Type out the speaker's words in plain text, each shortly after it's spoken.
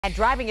And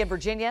driving in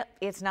Virginia,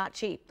 it's not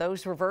cheap.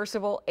 Those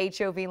reversible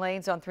HOV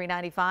lanes on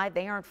 395,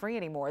 they aren't free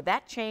anymore.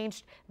 That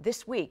changed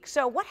this week.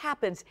 So what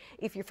happens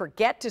if you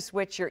forget to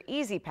switch your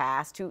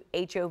E-ZPass to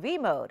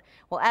HOV mode?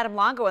 Well, Adam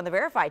Longo and the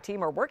Verify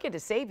team are working to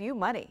save you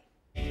money.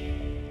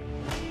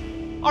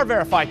 Our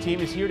Verify team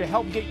is here to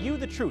help get you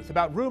the truth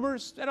about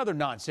rumors and other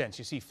nonsense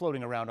you see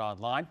floating around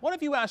online. One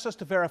of you asked us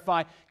to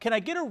verify, can I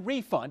get a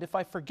refund if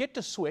I forget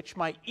to switch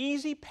my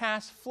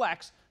E-ZPass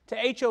Flex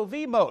to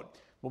HOV mode?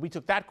 Well, we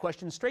took that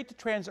question straight to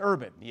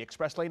Transurban, the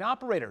express lane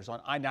operators on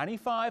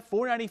I-95,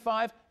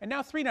 495, and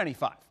now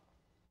 395.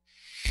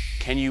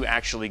 Can you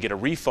actually get a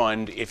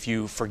refund if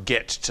you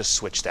forget to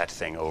switch that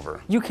thing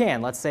over? You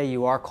can. Let's say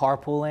you are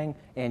carpooling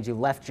and you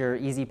left your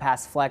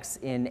E-ZPass Flex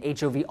in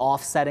HOV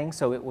off setting,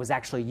 so it was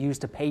actually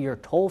used to pay your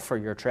toll for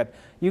your trip.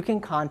 You can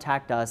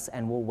contact us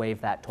and we'll waive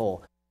that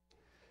toll.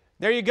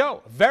 There you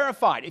go,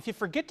 verified. If you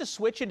forget to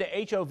switch into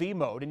HOV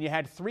mode and you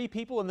had 3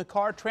 people in the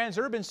car,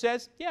 Transurban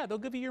says, yeah, they'll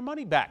give you your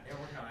money back.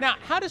 Now,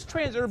 how does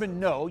Transurban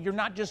know you're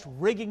not just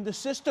rigging the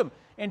system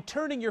and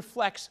turning your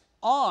Flex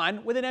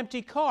on with an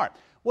empty car?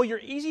 Well, your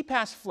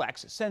E-ZPass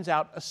Flex sends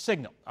out a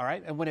signal, all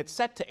right? And when it's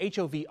set to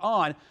HOV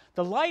on,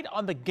 the light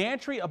on the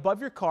gantry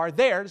above your car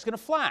there is going to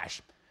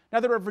flash. Now,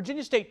 there are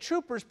Virginia State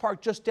troopers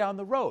parked just down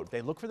the road.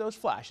 They look for those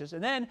flashes,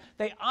 and then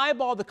they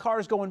eyeball the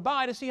cars going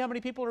by to see how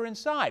many people are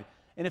inside.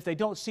 And if they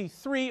don't see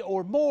 3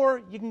 or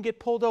more, you can get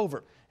pulled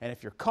over. And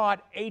if you're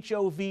caught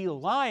HOV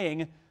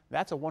lying,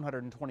 that's a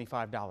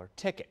 $125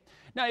 ticket.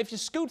 Now, if you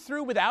scoot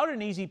through without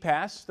an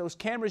E-ZPass, those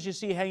cameras you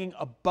see hanging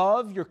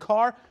above your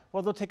car,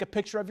 well, they'll take a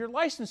picture of your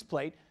license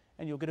plate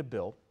and you'll get a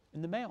bill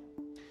in the mail.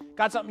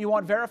 Got something you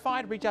want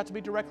verified? Reach out to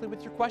me directly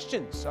with your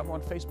questions. I'm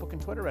on Facebook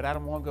and Twitter at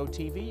Adam Longo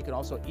TV. You can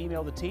also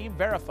email the team,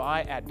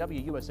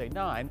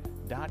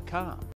 verify@WUSA9.com.